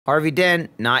Harvey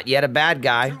Dent, not yet a bad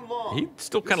guy. He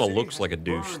still kind of looks like a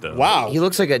douche, though. Wow. He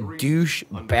looks like a douche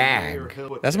bag.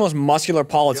 That's the most muscular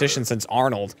politician since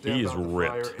Arnold. He is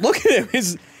ripped. Look at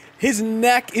him. His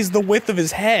neck is the width of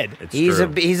his head. He's a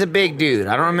big dude.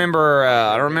 I don't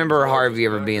remember Harvey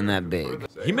ever being that big.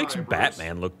 He makes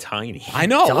Batman look tiny. I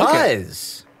know. He Look at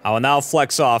does. I will now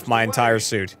flex off my entire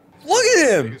suit. Look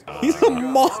at him. He's a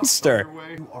monster.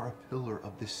 You are a pillar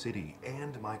of this city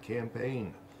and my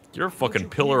campaign. You're a fucking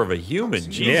pillar of a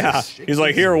human, Jesus. Yeah. He's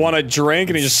like, here, want a drink?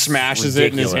 And he just smashes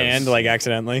it in his hand, like,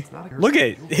 accidentally. Look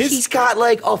at his... He's got,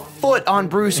 like, a foot on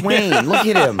Bruce Wayne. Look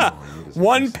at him.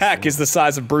 One peck is the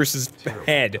size of Bruce's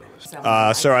head.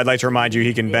 Sir, I'd like to remind you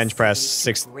he can bench press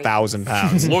 6,000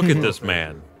 pounds. Look at this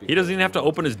man. He doesn't even have to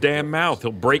open his damn mouth.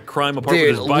 He'll break crime apart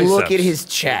Dude, with his biceps. look at his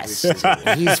chest.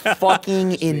 He's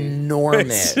fucking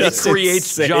enormous. He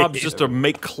creates jobs just to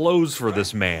make clothes for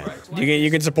this man.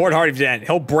 You can support Harvey Dent.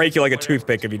 He'll break you like a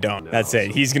toothpick if you don't. That's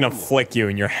it. He's gonna flick you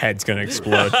and your head's gonna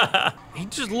explode. He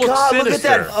just looks God, sinister. look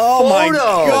at that Oh my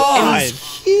God.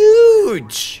 He's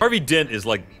huge. Harvey Dent is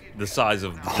like the size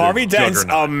of Harvey Dent's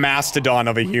Juggernaut. a mastodon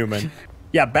of a human.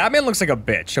 Yeah, Batman looks like a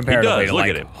bitch comparatively to Look like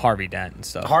at him. Harvey Dent and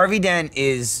stuff. Harvey Dent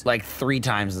is like 3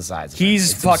 times the size of him.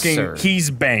 He's It's fucking, absurd. he's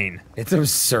Bane. It's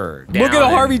absurd. Look Down at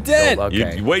Harvey and Dent. build-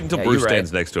 okay. You wait until Yeah, Bruce you're right.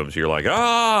 stands next to him, so you're like,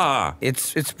 ah.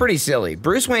 It's pretty silly.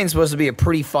 Bruce Wayne's supposed to be a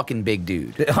pretty fucking big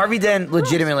dude. Harvey Dent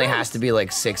legitimately has to be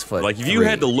like 6 foot. Like, if you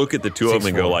had to look at the two of them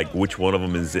and go, 6'4". like, which one of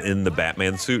them is in the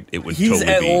Batman suit, it would He's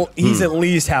totally be. he's at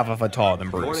least half of a foot taller than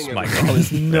Bruce, Michael.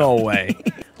 There's no way.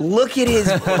 Look at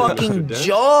his fucking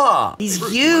jaw. He's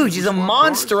huge. He's a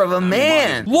monster of a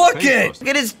man. Look at! Look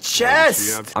at his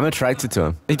chest. I'm attracted to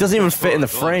him. He doesn't even fit in the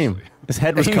frame. His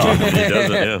head was carved. He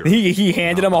doesn't, yeah. He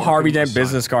handed him a Harvey Dent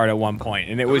business card at one point,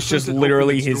 and it was just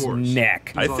literally his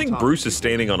neck. I think Bruce is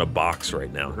standing on a box right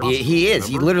now. He is.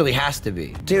 He literally has to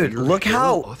be. Dude, look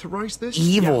how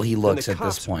evil he looks at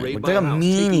this point. Look how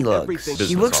mean he looks.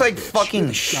 He looks like fucking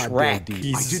Shrek.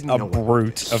 He's a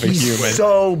brute of a He's human.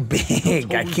 so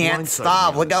big. I can't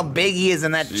stop. Look how big he is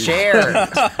in that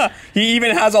chair. He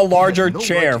even has a larger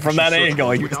chair from that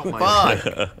angle.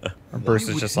 Fuck. Bruce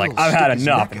is just like, I've had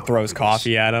enough, and throws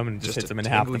coffee at him and just hits him in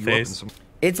half the face.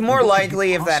 It's more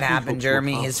likely if that happened,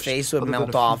 Jeremy, his face would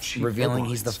melt off, revealing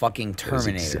he's the fucking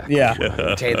Terminator. Yeah.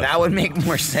 Okay, that would make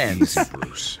more sense.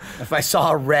 If I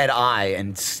saw a red eye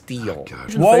and steel.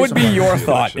 What would be your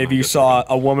thought if you saw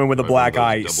a woman with a black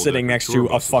eye sitting next to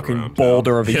a fucking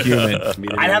boulder of a human?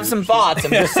 I'd have some thoughts,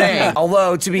 I'm just saying.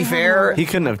 Although, to be fair, He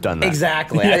couldn't have done that.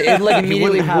 exactly. It'd like He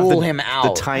immediately wouldn't have rule him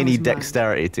out. the tiny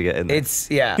dexterity to get in there. It's,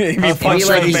 yeah. He'd be punched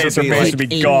like in the he's face, her face would be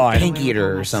eating gone. Pink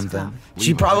eater or something.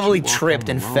 She probably tripped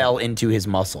and fell into his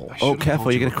muscle. Oh,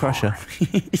 careful, you're gonna crush her.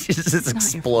 He just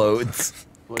explodes.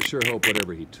 Well, I sure hope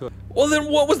whatever he took. Well, then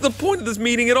what was the point of this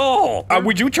meeting at all?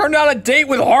 Would you turn down a date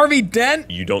with Harvey Dent?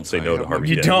 You don't say no to Harvey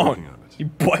You Dent. don't.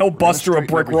 He'll bust through a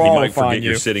brick He wall might and find forget you.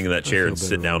 you're sitting in that chair and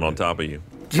sit down on top of you.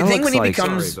 Do you think when he looks like-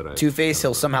 becomes Sorry, but I- Two-Face,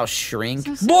 he'll somehow shrink?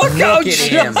 Look how at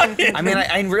him. giant. I mean,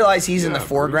 I realize he's in the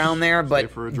foreground there,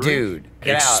 but dude,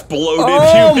 get out. Exploded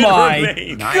Oh human my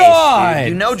remains. Nice, God. dude.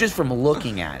 You know just from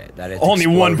looking at it that it's Only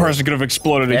one exploded. person could have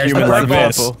exploded a There's human the like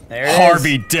this. purple. There it is.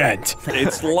 Harvey Dent.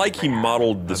 It's like he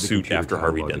modeled the suit after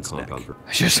Harvey Dent's neck.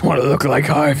 I just want to look like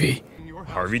Harvey.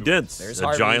 Harvey Dent's a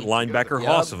Harvey. giant linebacker Yup.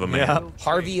 hoss of a man.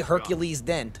 Harvey Hercules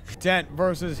Dent. Dent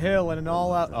versus Hill in an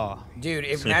all-out. Oh, Dude,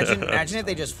 imagine if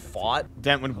they just fought.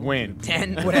 Dent would win.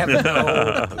 Dent would have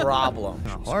no problem.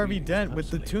 Harvey Dent with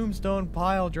the tombstone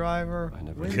pile driver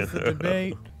wins the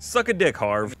debate. Suck a dick,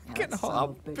 Harv. Look at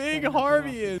how big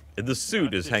Harvey is. The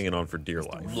suit is hanging on for dear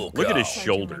life. Look at his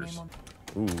shoulders.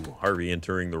 Ooh, Harvey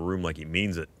entering the room like he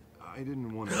means it. I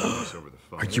didn't want to do this over the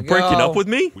phone. Are you breaking go. up with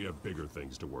me? We have bigger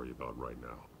things to worry about right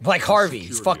now. Like Harvey,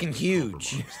 he's fucking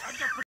huge.